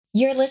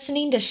You're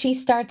listening to She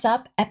Starts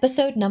Up,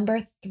 episode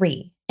number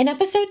 3. In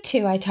episode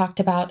 2, I talked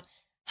about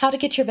how to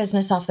get your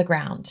business off the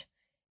ground.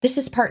 This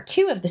is part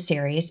 2 of the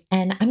series,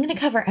 and I'm going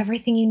to cover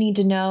everything you need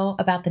to know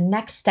about the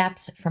next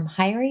steps from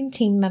hiring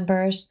team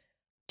members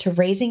to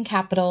raising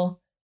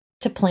capital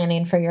to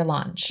planning for your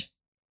launch.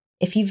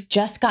 If you've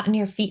just gotten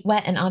your feet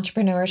wet in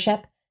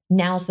entrepreneurship,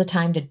 now's the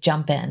time to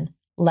jump in.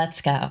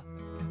 Let's go.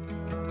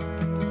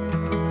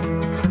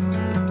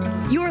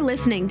 You're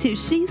listening to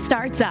She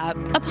Starts Up,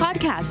 a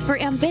podcast for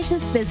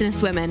ambitious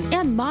businesswomen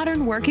and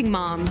modern working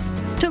moms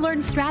to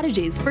learn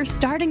strategies for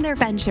starting their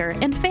venture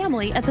and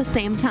family at the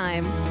same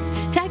time.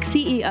 Tech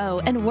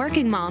CEO and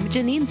working mom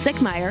Janine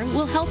Sickmeyer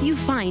will help you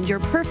find your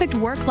perfect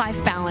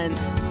work-life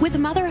balance with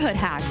motherhood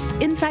hacks,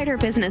 insider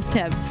business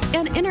tips,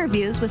 and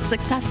interviews with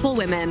successful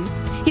women.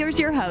 Here's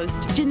your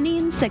host,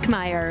 Janine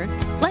Sickmeyer.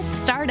 Let's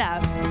start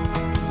up.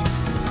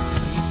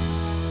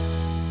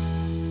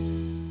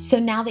 So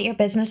now that your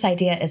business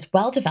idea is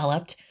well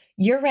developed,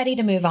 you're ready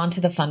to move on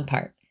to the fun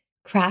part,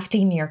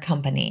 crafting your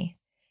company.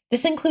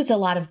 This includes a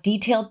lot of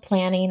detailed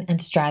planning and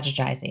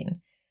strategizing.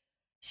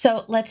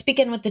 So let's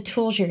begin with the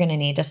tools you're going to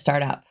need to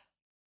start up.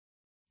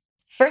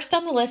 First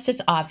on the list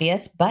is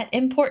obvious, but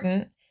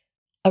important,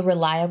 a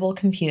reliable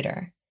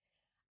computer.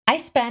 I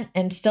spent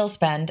and still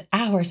spend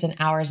hours and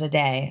hours a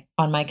day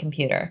on my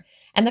computer.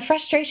 And the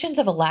frustrations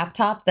of a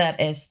laptop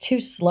that is too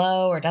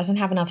slow or doesn't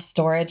have enough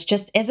storage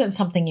just isn't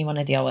something you want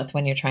to deal with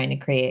when you're trying to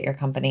create your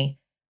company.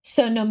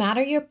 So no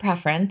matter your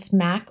preference,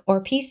 Mac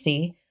or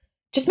PC,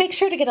 just make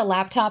sure to get a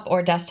laptop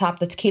or desktop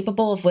that's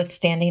capable of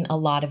withstanding a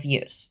lot of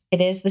use. It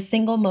is the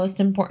single most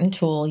important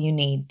tool you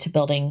need to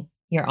building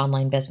your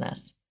online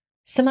business.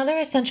 Some other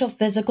essential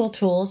physical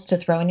tools to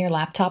throw in your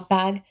laptop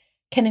bag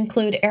can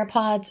include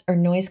AirPods or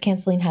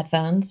noise-canceling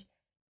headphones,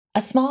 a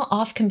small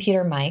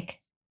off-computer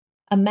mic,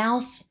 a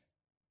mouse,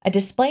 a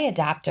display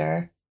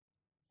adapter,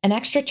 an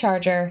extra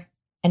charger,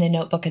 and a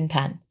notebook and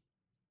pen.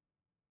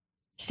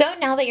 So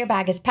now that your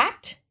bag is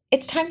packed,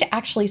 it's time to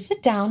actually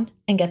sit down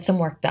and get some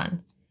work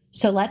done.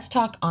 So let's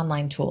talk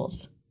online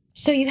tools.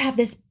 So you have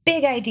this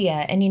big idea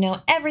and you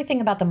know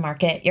everything about the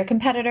market, your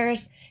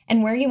competitors,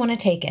 and where you want to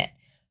take it.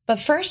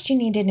 But first you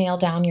need to nail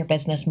down your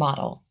business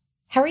model.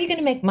 How are you going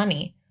to make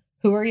money?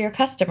 Who are your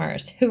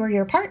customers? Who are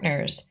your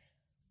partners?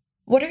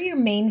 What are your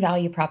main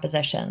value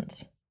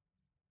propositions?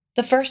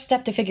 The first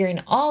step to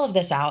figuring all of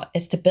this out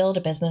is to build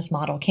a business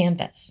model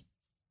canvas.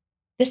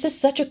 This is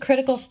such a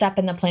critical step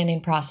in the planning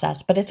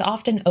process, but it's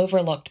often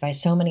overlooked by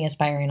so many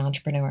aspiring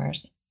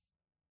entrepreneurs.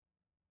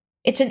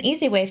 It's an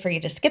easy way for you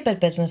to skip a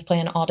business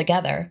plan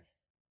altogether,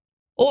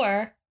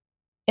 or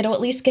it'll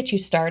at least get you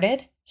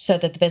started so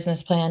that the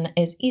business plan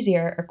is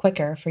easier or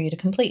quicker for you to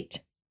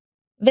complete.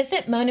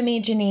 Visit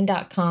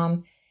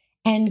monamijanine.com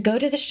and go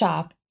to the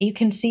shop. You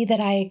can see that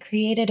I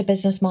created a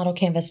business model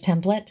canvas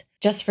template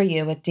just for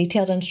you with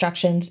detailed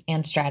instructions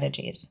and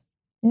strategies.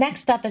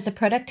 Next up is a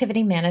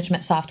productivity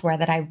management software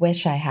that I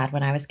wish I had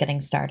when I was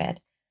getting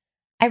started.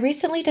 I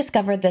recently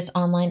discovered this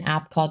online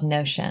app called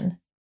Notion.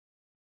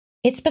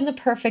 It's been the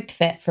perfect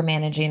fit for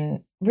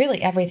managing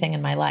really everything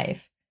in my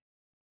life.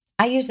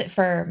 I use it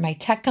for my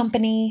tech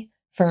company,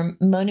 for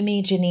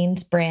Monami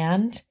Janine's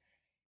brand,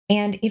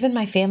 and even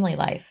my family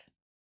life.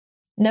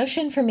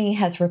 Notion for me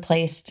has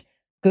replaced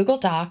Google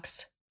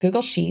Docs,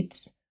 Google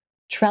Sheets,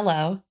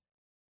 Trello,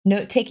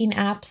 note-taking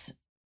apps,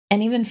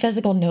 and even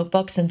physical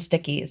notebooks and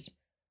stickies,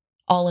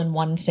 all in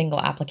one single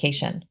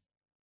application.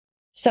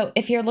 So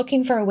if you're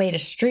looking for a way to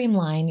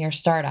streamline your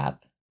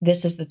startup,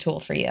 this is the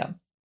tool for you.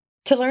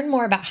 To learn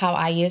more about how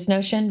I use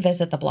Notion,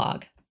 visit the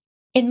blog.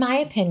 In my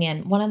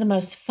opinion, one of the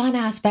most fun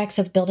aspects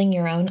of building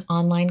your own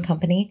online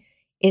company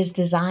is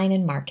design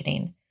and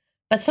marketing.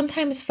 But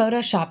sometimes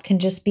Photoshop can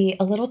just be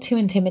a little too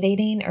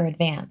intimidating or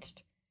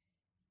advanced.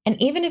 And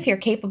even if you're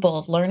capable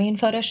of learning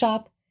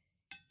Photoshop,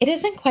 it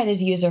isn't quite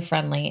as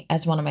user-friendly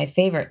as one of my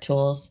favorite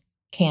tools,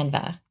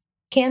 Canva.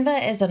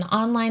 Canva is an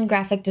online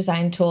graphic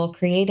design tool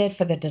created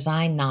for the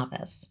design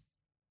novice.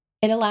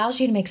 It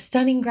allows you to make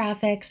stunning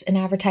graphics and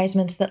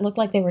advertisements that look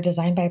like they were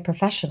designed by a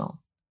professional.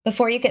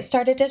 Before you get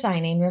started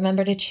designing,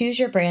 remember to choose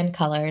your brand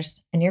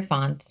colors and your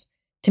fonts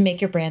to make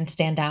your brand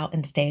stand out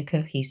and stay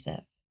cohesive.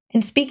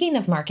 And speaking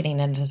of marketing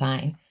and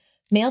design,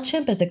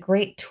 MailChimp is a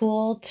great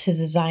tool to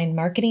design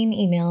marketing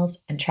emails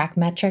and track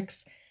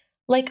metrics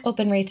like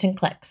open rates and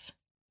clicks.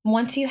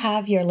 Once you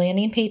have your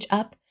landing page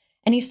up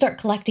and you start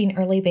collecting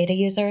early beta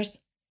users,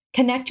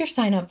 connect your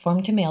sign-up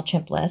form to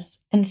MailChimp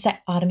lists and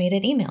set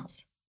automated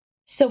emails.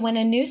 So when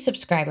a new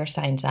subscriber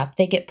signs up,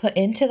 they get put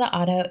into the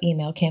auto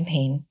email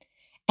campaign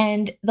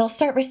and they'll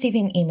start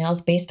receiving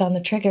emails based on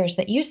the triggers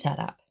that you set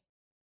up.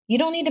 You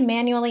don't need to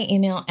manually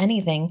email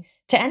anything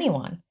to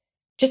anyone.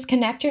 Just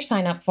connect your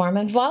sign-up form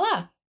and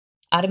voila!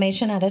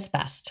 Automation at its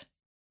best.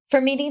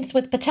 For meetings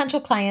with potential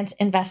clients,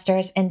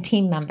 investors, and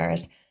team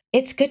members,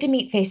 it's good to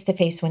meet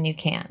face-to-face when you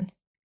can.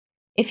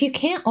 If you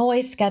can't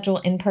always schedule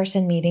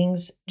in-person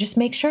meetings, just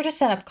make sure to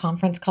set up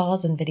conference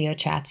calls and video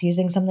chats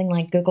using something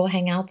like Google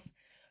Hangouts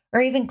or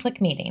even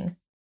ClickMeeting.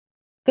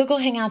 Google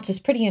Hangouts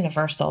is pretty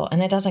universal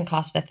and it doesn't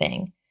cost a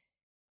thing.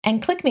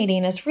 And Click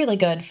Meeting is really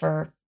good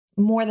for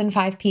more than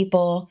 5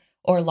 people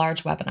or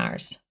large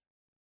webinars.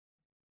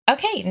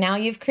 Okay, now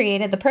you've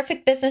created the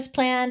perfect business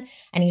plan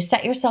and you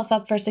set yourself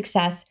up for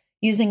success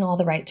using all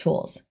the right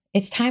tools.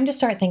 It's time to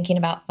start thinking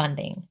about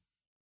funding.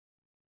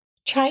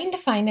 Trying to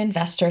find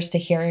investors to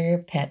hear your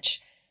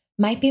pitch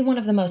might be one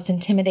of the most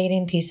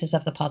intimidating pieces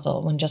of the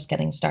puzzle when just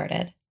getting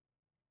started.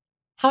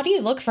 How do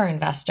you look for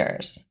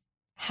investors?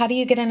 How do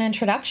you get an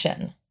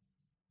introduction?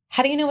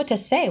 How do you know what to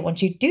say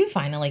once you do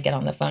finally get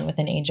on the phone with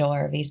an angel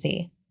or a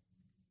VC?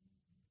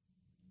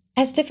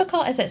 As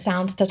difficult as it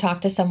sounds to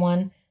talk to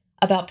someone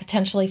about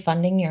potentially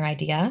funding your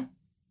idea,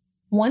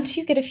 once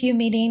you get a few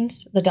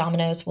meetings, the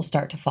dominoes will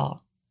start to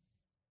fall.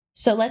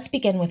 So let's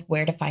begin with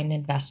where to find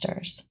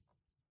investors.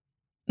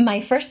 My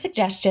first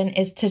suggestion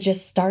is to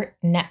just start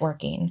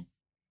networking.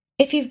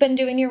 If you've been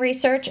doing your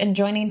research and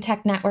joining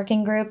tech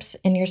networking groups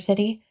in your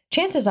city,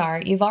 chances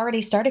are you've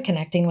already started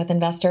connecting with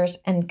investors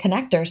and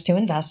connectors to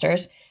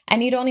investors,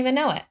 and you don't even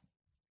know it.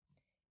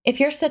 If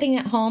you're sitting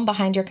at home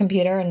behind your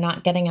computer and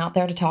not getting out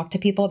there to talk to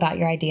people about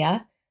your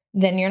idea,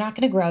 then you're not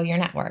going to grow your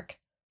network.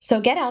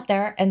 So get out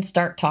there and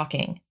start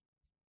talking.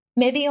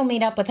 Maybe you'll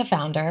meet up with a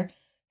founder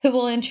who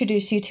will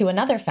introduce you to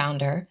another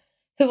founder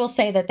who will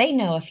say that they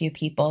know a few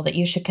people that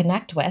you should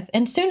connect with,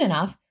 and soon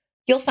enough,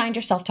 you'll find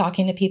yourself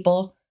talking to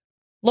people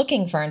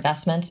looking for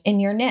investments in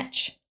your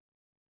niche.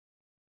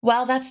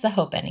 Well, that's the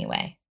hope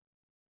anyway.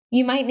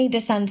 You might need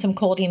to send some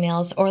cold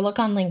emails or look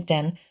on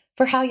LinkedIn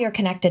for how you're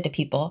connected to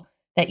people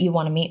that you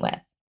want to meet with.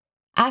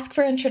 Ask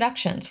for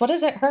introductions. What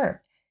does it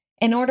hurt?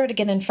 In order to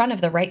get in front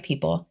of the right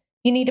people,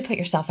 you need to put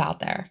yourself out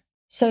there.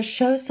 So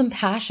show some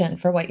passion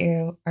for what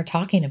you are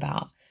talking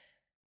about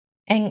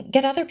and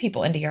get other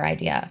people into your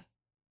idea.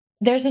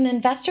 There's an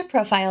investor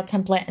profile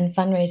template and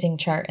fundraising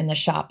chart in the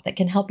shop that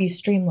can help you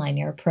streamline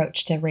your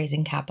approach to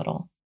raising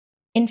capital.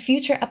 In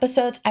future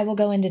episodes, I will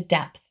go into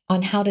depth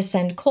on how to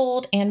send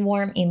cold and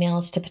warm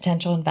emails to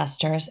potential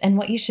investors and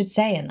what you should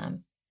say in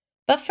them.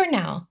 But for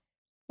now,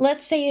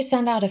 let's say you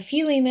send out a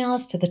few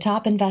emails to the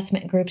top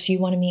investment groups you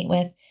want to meet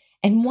with,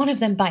 and one of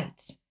them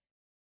bites.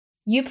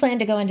 You plan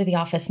to go into the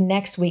office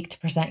next week to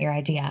present your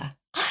idea.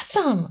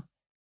 Awesome!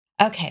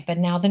 Okay, but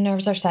now the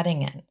nerves are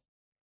setting in.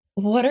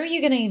 What are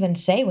you going to even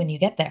say when you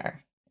get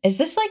there? Is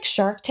this like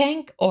Shark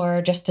Tank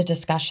or just a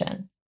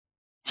discussion?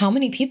 How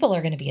many people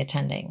are going to be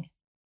attending?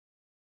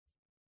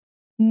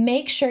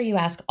 Make sure you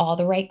ask all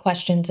the right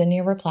questions in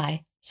your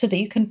reply so that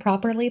you can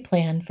properly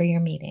plan for your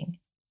meeting.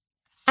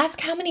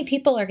 Ask how many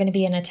people are going to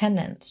be in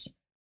attendance.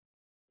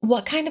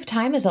 What kind of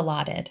time is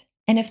allotted?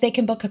 And if they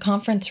can book a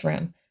conference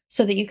room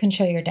so that you can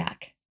show your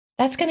deck.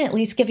 That's going to at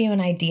least give you an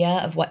idea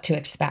of what to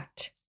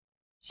expect.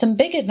 Some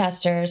big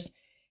investors,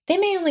 they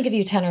may only give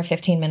you 10 or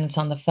 15 minutes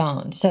on the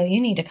phone, so you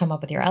need to come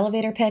up with your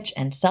elevator pitch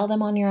and sell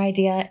them on your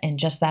idea in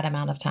just that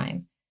amount of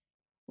time.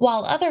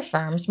 While other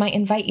firms might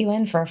invite you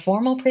in for a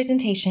formal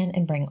presentation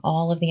and bring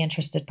all of the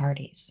interested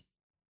parties.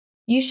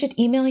 You should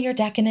email your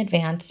deck in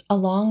advance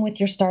along with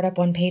your startup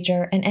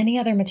one-pager and any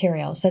other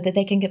material so that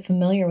they can get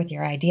familiar with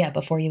your idea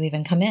before you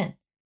even come in.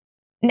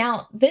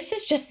 Now, this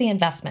is just the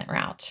investment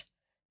route.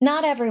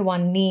 Not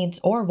everyone needs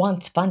or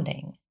wants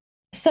funding.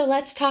 So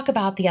let's talk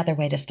about the other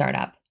way to start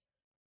up.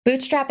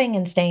 Bootstrapping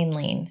and staying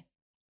lean.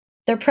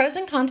 There are pros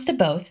and cons to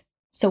both,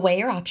 so weigh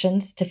your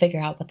options to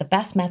figure out what the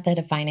best method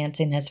of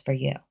financing is for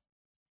you.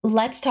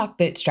 Let's talk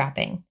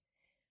bootstrapping.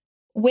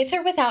 With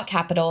or without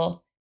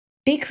capital,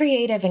 be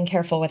creative and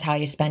careful with how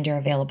you spend your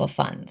available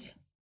funds.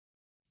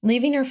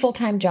 Leaving your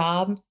full-time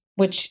job,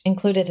 which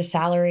included a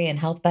salary and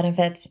health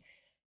benefits,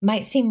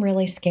 might seem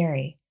really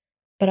scary,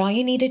 but all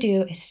you need to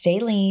do is stay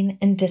lean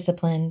and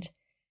disciplined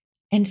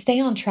and stay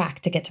on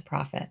track to get to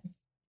profit.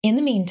 In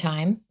the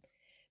meantime,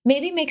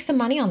 maybe make some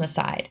money on the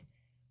side.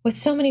 With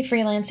so many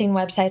freelancing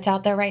websites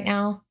out there right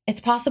now,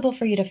 it's possible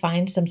for you to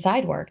find some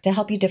side work to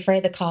help you defray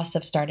the costs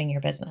of starting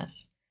your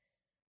business.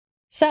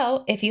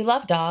 So, if you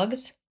love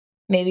dogs,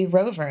 maybe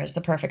Rover is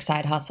the perfect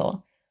side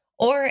hustle.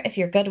 Or if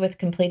you're good with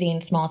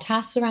completing small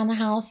tasks around the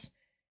house,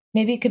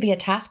 maybe it could be a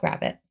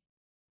TaskRabbit.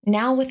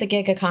 Now with the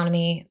gig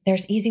economy,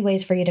 there's easy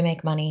ways for you to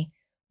make money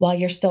while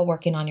you're still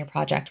working on your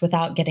project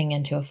without getting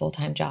into a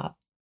full-time job.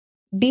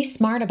 Be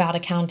smart about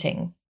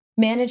accounting.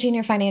 Managing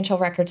your financial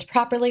records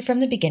properly from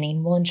the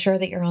beginning will ensure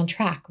that you're on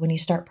track when you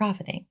start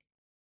profiting.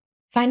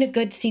 Find a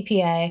good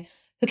CPA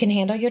who can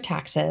handle your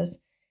taxes,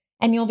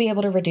 and you'll be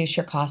able to reduce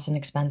your costs and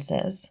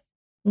expenses.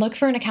 Look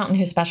for an accountant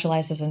who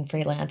specializes in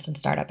freelance and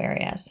startup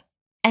areas.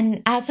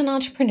 And as an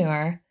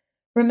entrepreneur,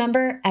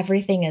 remember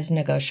everything is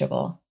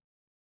negotiable.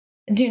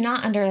 Do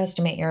not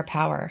underestimate your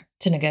power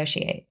to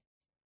negotiate.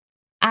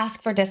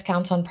 Ask for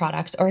discounts on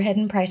products or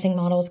hidden pricing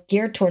models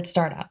geared towards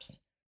startups.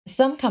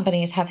 Some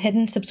companies have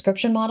hidden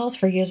subscription models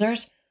for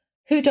users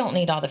who don't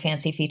need all the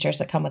fancy features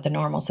that come with a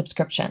normal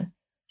subscription.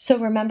 So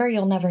remember,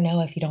 you'll never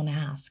know if you don't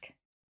ask.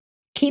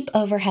 Keep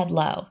overhead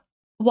low.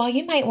 While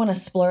you might want to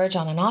splurge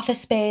on an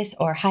office space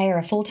or hire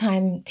a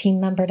full-time team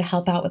member to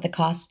help out with the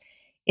costs,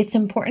 it's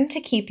important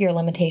to keep your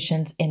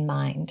limitations in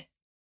mind.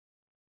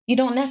 You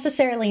don't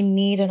necessarily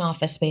need an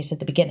office space at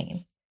the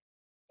beginning.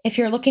 If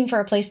you're looking for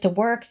a place to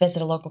work,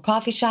 visit a local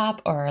coffee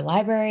shop or a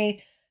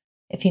library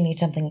if you need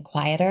something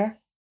quieter.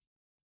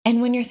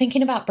 And when you're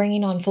thinking about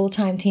bringing on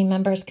full-time team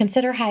members,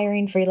 consider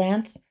hiring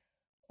freelance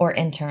or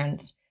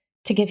interns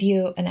to give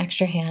you an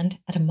extra hand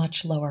at a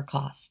much lower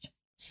cost.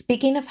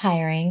 Speaking of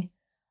hiring,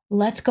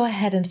 let's go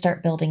ahead and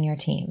start building your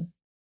team.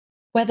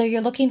 Whether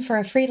you're looking for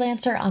a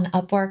freelancer on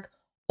Upwork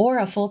or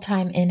a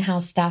full-time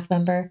in-house staff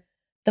member,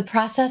 the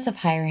process of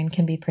hiring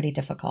can be pretty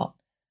difficult.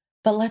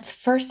 But let's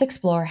first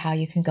explore how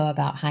you can go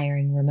about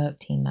hiring remote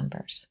team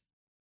members.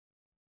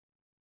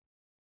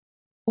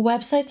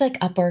 Websites like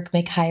Upwork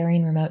make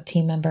hiring remote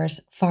team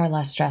members far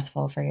less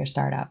stressful for your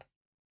startup.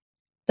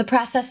 The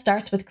process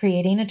starts with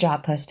creating a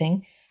job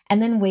posting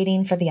and then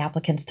waiting for the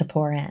applicants to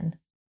pour in.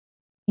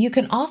 You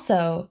can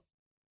also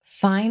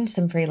find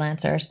some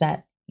freelancers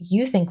that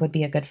you think would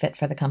be a good fit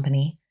for the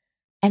company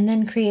and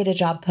then create a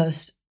job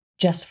post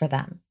just for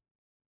them.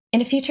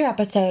 In a future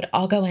episode,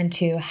 I'll go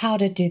into how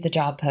to do the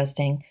job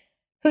posting,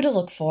 who to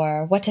look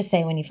for, what to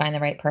say when you find the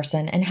right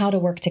person, and how to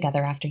work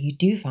together after you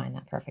do find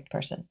that perfect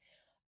person.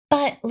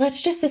 But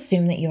let's just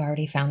assume that you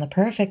already found the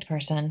perfect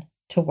person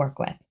to work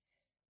with.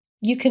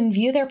 You can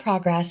view their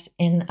progress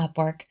in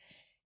Upwork,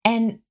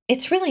 and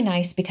it's really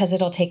nice because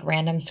it'll take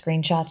random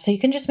screenshots, so you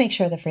can just make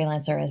sure the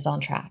freelancer is on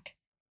track.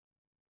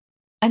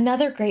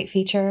 Another great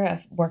feature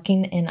of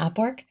working in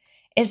Upwork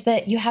is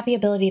that you have the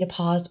ability to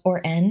pause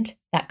or end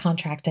that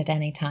contract at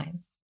any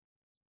time.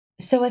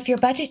 So if your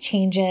budget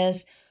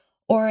changes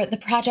or the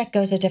project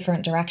goes a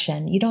different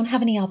direction, you don't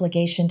have any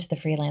obligation to the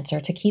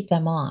freelancer to keep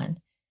them on.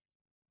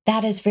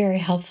 That is very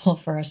helpful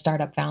for a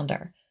startup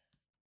founder.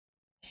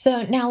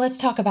 So now let's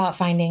talk about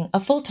finding a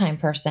full-time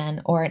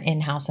person or an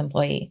in-house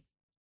employee.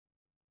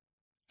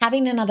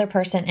 Having another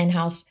person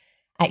in-house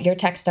at your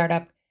tech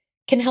startup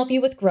can help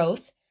you with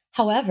growth.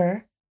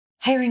 However,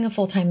 hiring a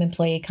full-time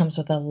employee comes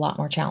with a lot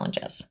more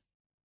challenges.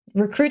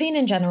 Recruiting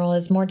in general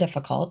is more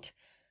difficult.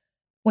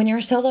 When you're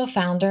a solo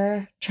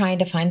founder trying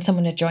to find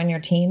someone to join your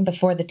team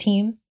before the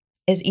team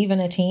is even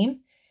a team,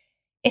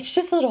 it's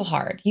just a little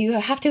hard. You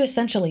have to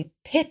essentially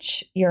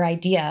pitch your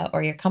idea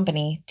or your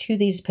company to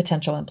these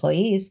potential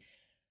employees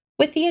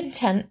with the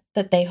intent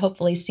that they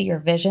hopefully see your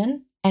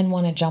vision and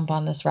want to jump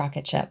on this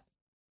rocket ship.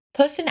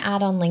 Post an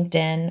ad on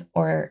LinkedIn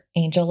or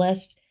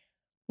AngelList.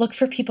 Look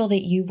for people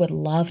that you would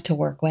love to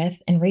work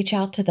with and reach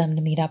out to them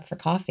to meet up for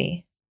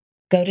coffee.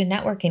 Go to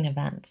networking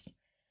events.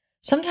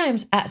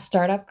 Sometimes at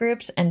startup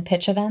groups and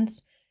pitch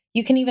events,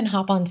 you can even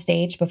hop on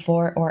stage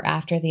before or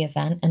after the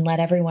event and let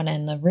everyone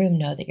in the room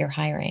know that you're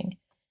hiring.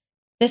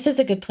 This is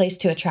a good place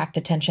to attract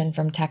attention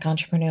from tech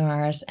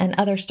entrepreneurs and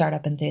other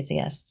startup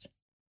enthusiasts.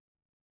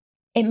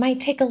 It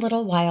might take a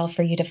little while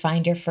for you to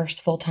find your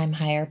first full-time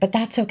hire, but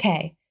that's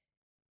okay.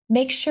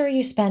 Make sure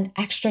you spend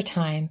extra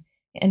time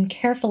and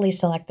carefully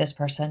select this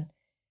person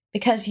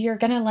because you're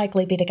going to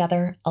likely be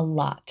together a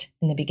lot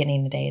in the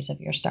beginning days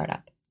of your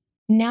startup.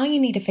 Now you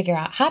need to figure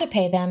out how to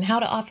pay them, how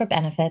to offer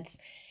benefits,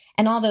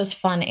 and all those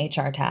fun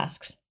HR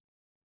tasks.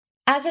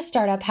 As a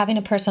startup, having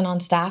a person on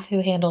staff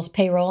who handles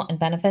payroll and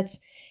benefits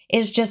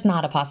is just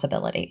not a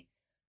possibility.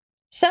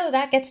 So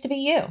that gets to be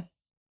you.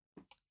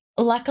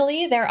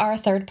 Luckily, there are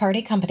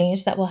third-party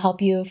companies that will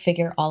help you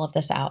figure all of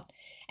this out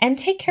and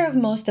take care of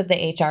most of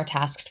the HR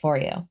tasks for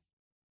you.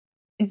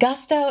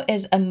 Gusto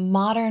is a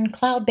modern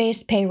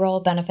cloud-based payroll,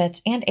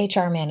 benefits, and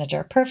HR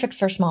manager, perfect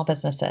for small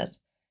businesses.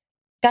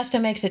 Gusto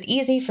makes it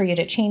easy for you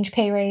to change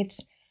pay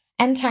rates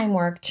and time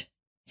worked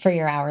for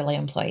your hourly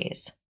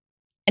employees.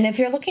 And if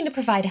you're looking to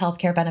provide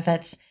healthcare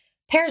benefits,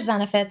 pair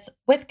Zenefits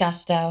with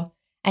Gusto,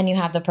 and you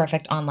have the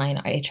perfect online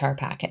HR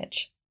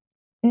package.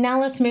 Now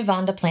let's move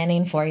on to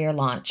planning for your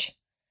launch.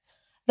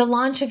 The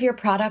launch of your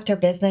product or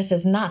business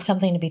is not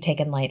something to be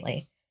taken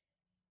lightly.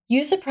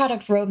 Use a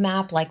product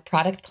roadmap like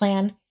Product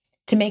Plan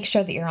to make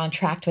sure that you're on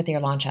track with your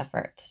launch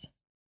efforts.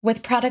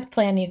 With Product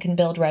Plan, you can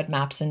build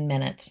roadmaps in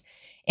minutes,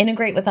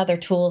 integrate with other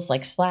tools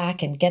like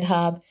Slack and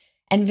GitHub,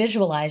 and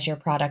visualize your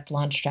product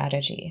launch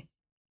strategy.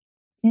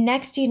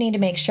 Next, you need to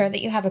make sure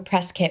that you have a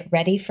press kit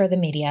ready for the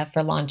media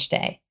for launch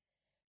day.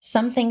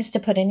 Some things to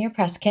put in your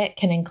press kit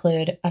can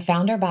include a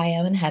founder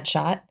bio and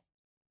headshot,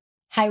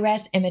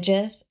 high-res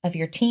images of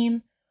your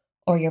team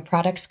or your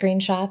product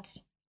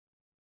screenshots,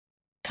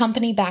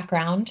 company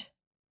background,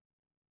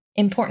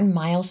 important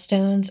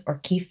milestones or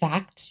key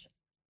facts.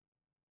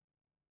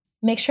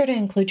 Make sure to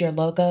include your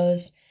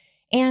logos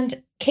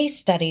and case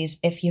studies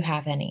if you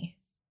have any.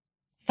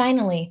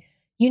 Finally,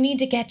 you need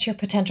to get your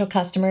potential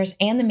customers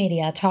and the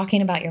media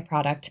talking about your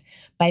product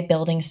by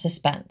building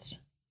suspense.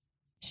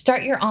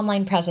 Start your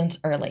online presence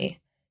early.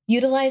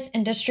 Utilize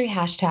industry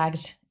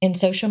hashtags in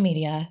social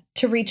media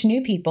to reach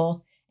new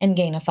people and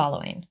gain a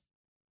following.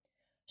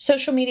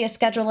 Social media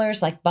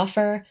schedulers like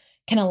Buffer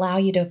can allow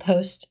you to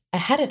post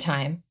ahead of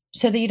time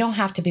so that you don't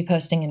have to be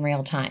posting in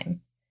real time.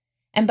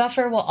 And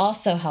Buffer will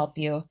also help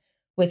you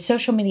with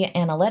social media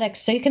analytics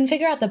so you can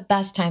figure out the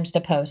best times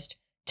to post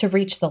to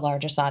reach the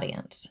largest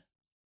audience.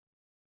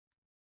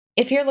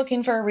 If you're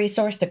looking for a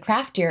resource to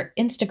craft your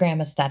Instagram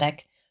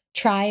aesthetic,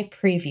 try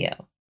Preview.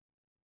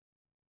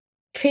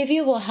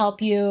 Preview will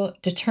help you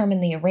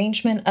determine the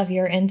arrangement of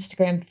your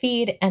Instagram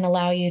feed and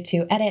allow you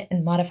to edit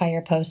and modify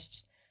your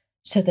posts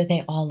so that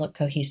they all look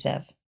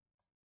cohesive.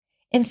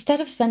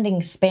 Instead of sending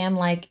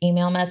spam-like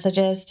email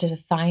messages to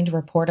find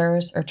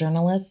reporters or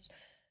journalists,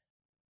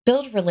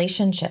 build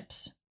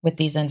relationships with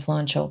these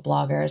influential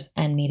bloggers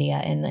and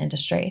media in the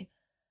industry.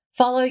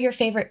 Follow your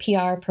favorite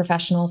PR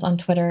professionals on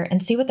Twitter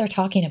and see what they're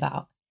talking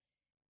about.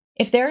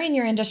 If they're in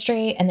your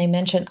industry and they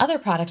mention other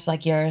products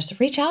like yours,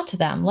 reach out to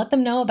them. Let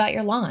them know about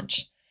your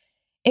launch.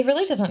 It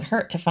really doesn't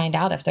hurt to find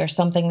out if there's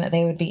something that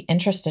they would be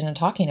interested in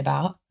talking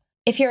about.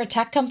 If you're a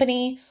tech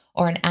company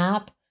or an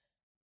app,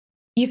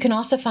 you can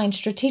also find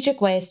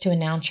strategic ways to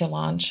announce your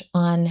launch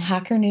on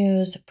Hacker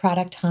News,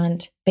 Product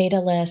Hunt, Beta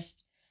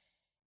List,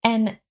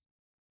 and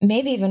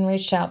maybe even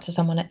reach out to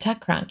someone at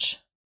TechCrunch.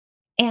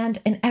 And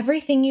in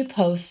everything you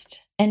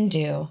post and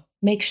do,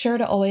 make sure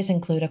to always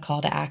include a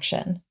call to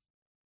action.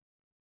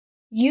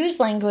 Use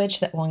language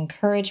that will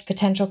encourage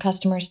potential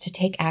customers to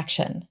take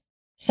action.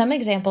 Some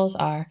examples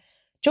are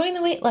join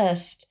the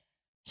waitlist,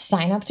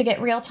 sign up to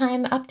get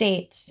real-time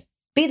updates,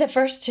 be the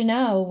first to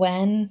know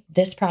when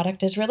this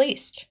product is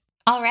released.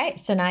 All right,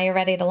 so now you're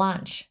ready to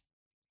launch.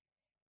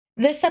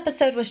 This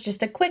episode was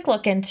just a quick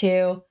look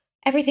into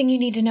everything you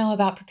need to know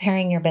about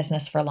preparing your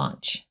business for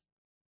launch.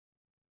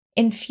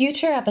 In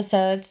future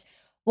episodes,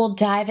 we'll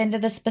dive into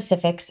the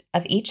specifics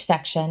of each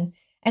section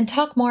and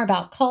talk more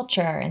about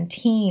culture and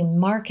team,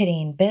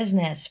 marketing,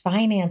 business,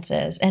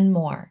 finances, and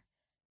more.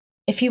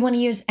 If you want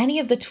to use any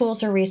of the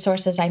tools or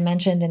resources I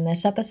mentioned in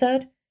this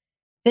episode,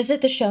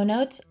 visit the show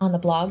notes on the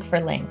blog for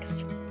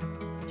links.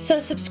 So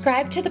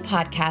subscribe to the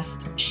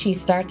podcast, She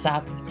Starts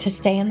Up, to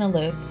stay in the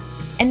loop,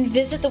 and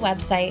visit the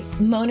website,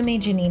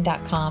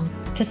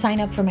 monamijanine.com, to sign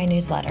up for my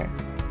newsletter.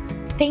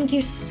 Thank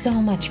you so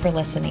much for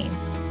listening.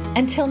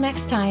 Until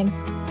next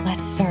time,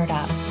 let's start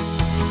up.